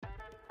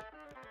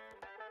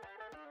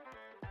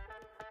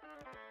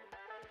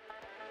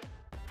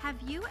Have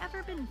you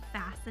ever been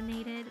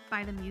fascinated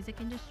by the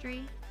music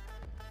industry?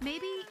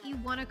 Maybe you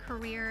want a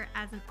career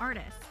as an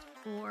artist,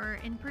 or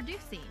in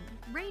producing,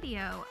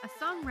 radio,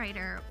 a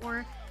songwriter,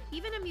 or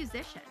even a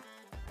musician.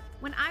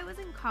 When I was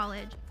in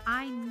college,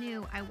 I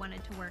knew I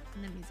wanted to work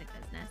in the music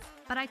business,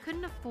 but I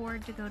couldn't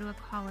afford to go to a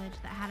college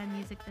that had a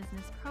music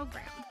business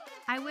program.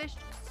 I wished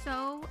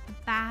so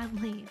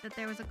badly that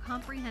there was a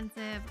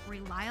comprehensive,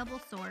 reliable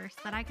source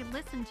that I could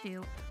listen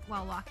to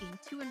while walking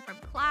to and from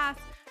class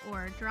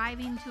or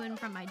driving to and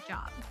from my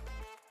job.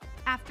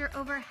 After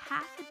over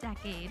half a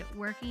decade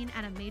working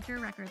at a major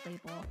record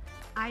label,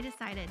 I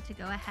decided to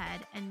go ahead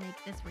and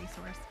make this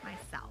resource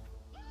myself.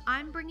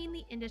 I'm bringing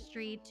the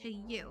industry to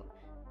you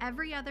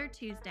every other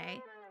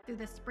Tuesday through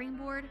the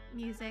Springboard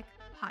Music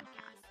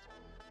Podcast.